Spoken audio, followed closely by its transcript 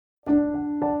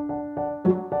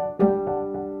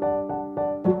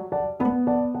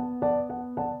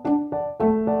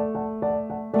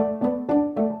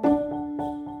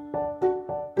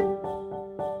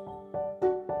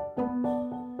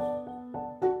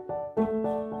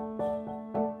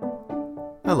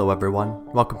Hello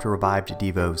everyone, welcome to Revived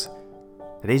Devos.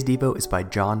 Today's Devo is by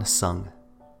John Sung.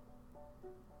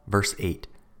 Verse 8.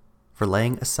 For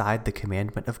laying aside the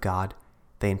commandment of God,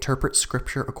 they interpret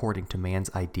Scripture according to man's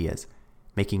ideas,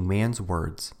 making man's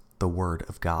words the word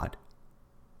of God.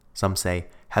 Some say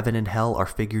heaven and hell are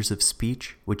figures of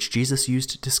speech which Jesus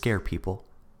used to scare people.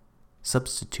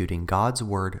 Substituting God's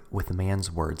word with man's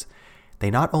words,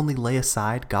 they not only lay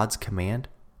aside God's command,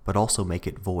 but also make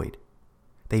it void.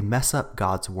 They mess up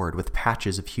God's word with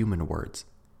patches of human words.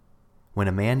 When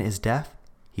a man is deaf,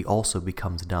 he also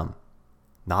becomes dumb.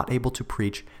 Not able to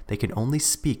preach, they can only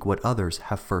speak what others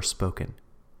have first spoken.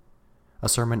 A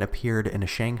sermon appeared in a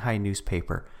Shanghai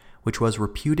newspaper, which was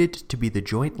reputed to be the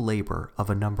joint labor of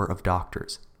a number of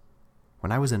doctors.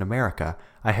 When I was in America,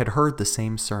 I had heard the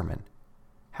same sermon.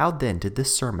 How then did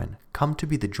this sermon come to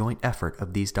be the joint effort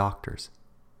of these doctors?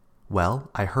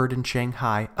 Well, I heard in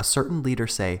Shanghai a certain leader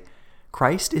say,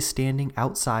 Christ is standing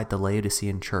outside the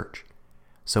Laodicean church.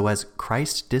 So as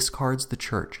Christ discards the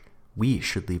church, we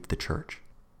should leave the church.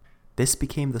 This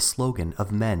became the slogan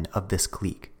of men of this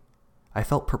clique. I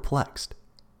felt perplexed.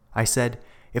 I said,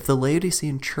 if the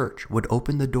Laodicean church would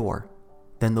open the door,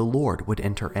 then the Lord would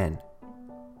enter in.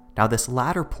 Now this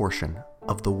latter portion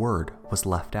of the word was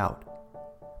left out.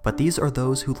 But these are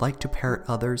those who like to parrot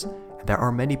others, and there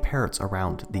are many parrots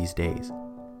around these days.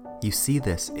 You see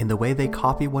this in the way they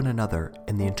copy one another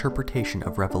in the interpretation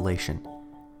of Revelation,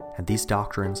 and these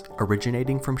doctrines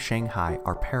originating from Shanghai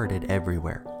are parroted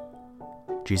everywhere.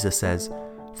 Jesus says,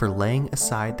 for laying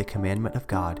aside the commandment of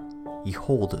God, ye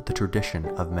hold the tradition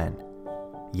of men.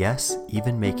 Yes,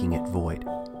 even making it void.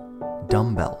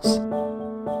 Dumbbells.